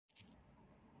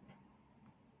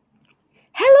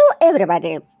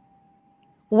everybody.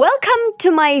 Welcome to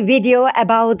my video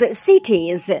about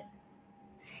cities.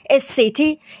 A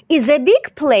city is a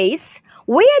big place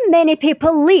where many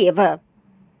people live.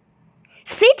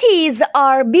 Cities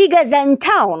are bigger than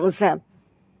towns.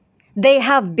 They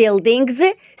have buildings,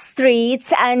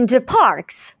 streets, and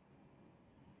parks.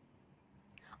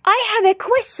 I have a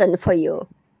question for you.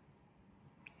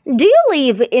 Do you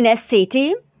live in a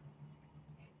city?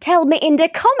 Tell me in the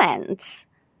comments.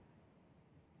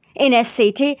 In a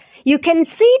city, you can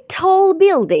see tall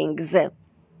buildings.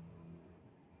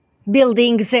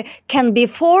 Buildings can be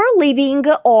for living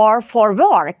or for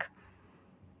work.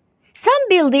 Some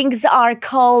buildings are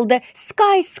called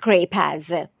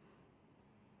skyscrapers.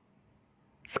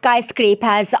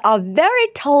 Skyscrapers are very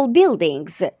tall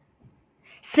buildings.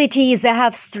 Cities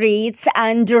have streets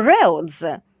and roads.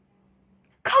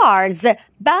 Cars,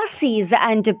 buses,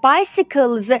 and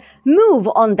bicycles move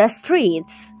on the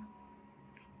streets.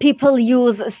 People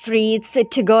use streets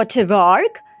to go to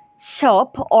work,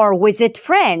 shop, or visit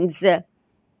friends. There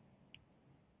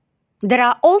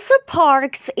are also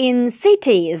parks in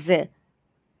cities. A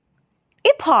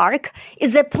park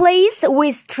is a place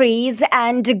with trees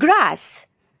and grass.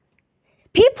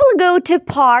 People go to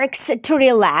parks to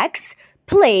relax,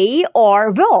 play,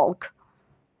 or walk.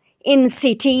 In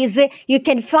cities, you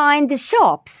can find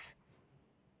shops.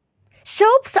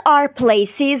 Shops are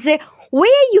places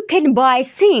where you can buy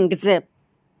things.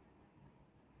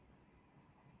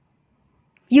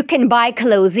 You can buy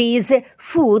clothes,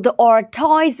 food, or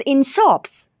toys in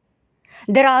shops.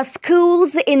 There are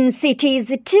schools in cities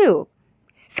too.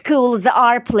 Schools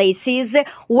are places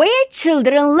where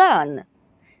children learn.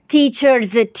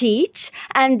 Teachers teach,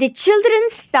 and the children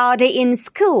study in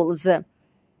schools.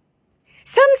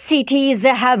 Some cities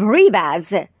have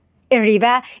rivers. A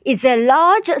river is a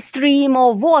large stream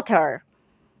of water.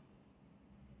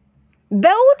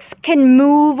 Boats can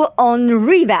move on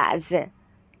rivers.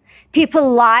 People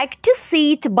like to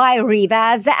sit by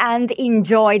rivers and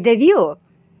enjoy the view.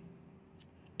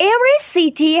 Every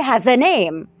city has a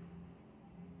name.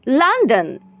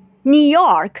 London, New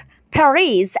York,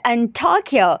 Paris, and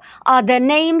Tokyo are the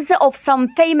names of some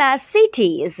famous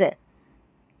cities.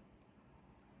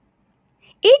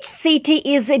 Each city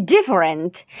is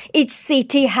different. Each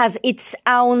city has its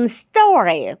own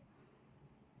story.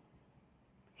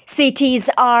 Cities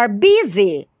are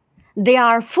busy. They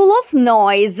are full of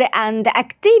noise and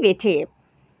activity.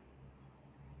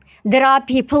 There are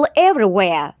people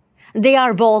everywhere. They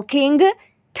are walking,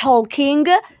 talking,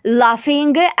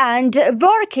 laughing, and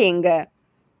working.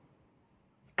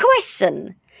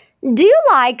 Question: do you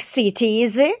like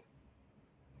cities?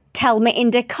 Tell me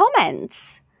in the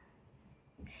comments.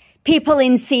 People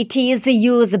in cities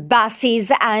use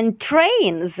buses and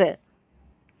trains.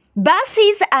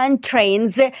 Buses and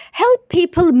trains help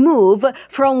people move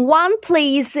from one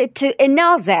place to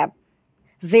another.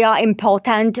 They are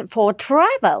important for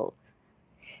travel.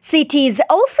 Cities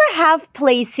also have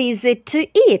places to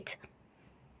eat.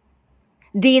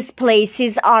 These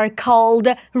places are called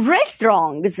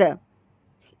restaurants.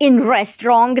 In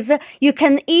restaurants, you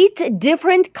can eat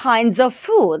different kinds of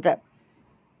food.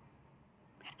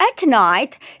 At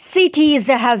night, cities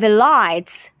have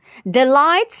lights. The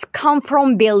lights come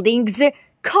from buildings,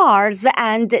 cars,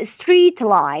 and street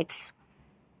lights.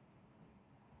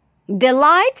 The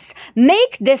lights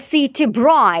make the city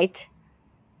bright.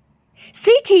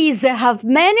 Cities have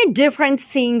many different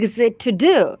things to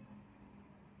do.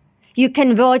 You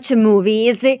can watch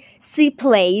movies, see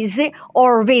plays,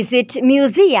 or visit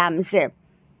museums.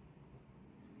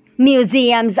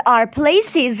 Museums are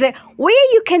places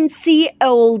where you can see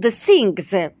old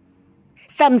things.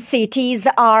 Some cities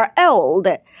are old.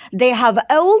 They have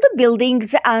old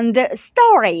buildings and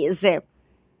stories.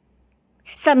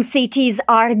 Some cities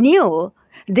are new.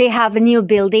 They have new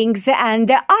buildings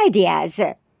and ideas.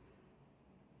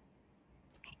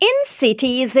 In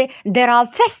cities, there are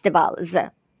festivals.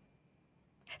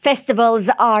 Festivals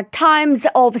are times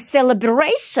of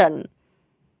celebration.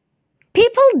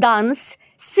 People dance,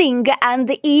 sing,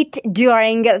 and eat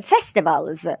during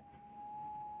festivals.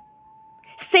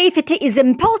 Safety is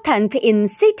important in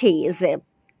cities. There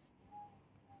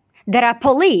are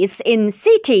police in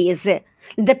cities.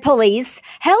 The police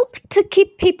help to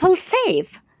keep people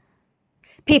safe.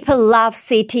 People love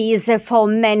cities for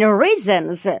many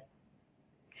reasons.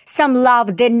 Some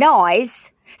love the noise.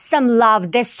 Some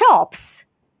love the shops.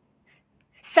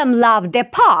 Some love the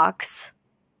parks.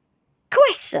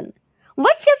 Question: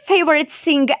 what's your favorite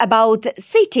thing about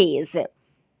cities?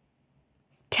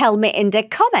 Tell me in the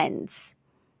comments.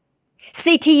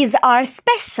 Cities are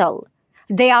special.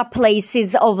 They are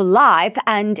places of life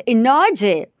and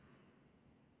energy.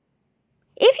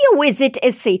 If you visit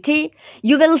a city,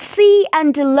 you will see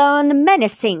and learn many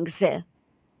things.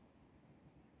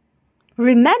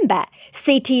 Remember,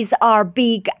 cities are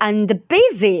big and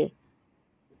busy,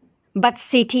 but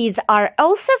cities are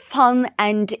also fun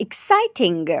and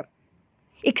exciting.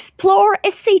 Explore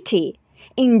a city.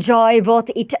 Enjoy what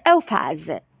it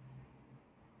offers.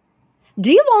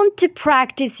 Do you want to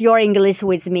practice your English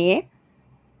with me?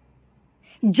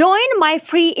 Join my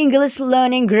free English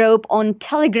learning group on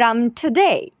Telegram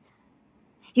today.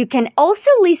 You can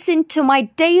also listen to my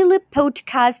daily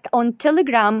podcast on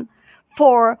Telegram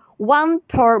for $1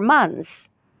 per month.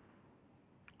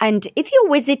 And if you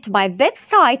visit my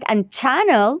website and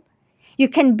channel, you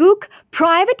can book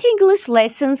private English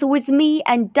lessons with me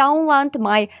and download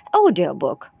my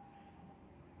audiobook.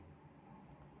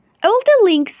 All the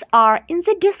links are in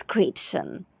the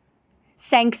description.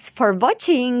 Thanks for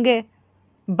watching.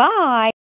 Bye.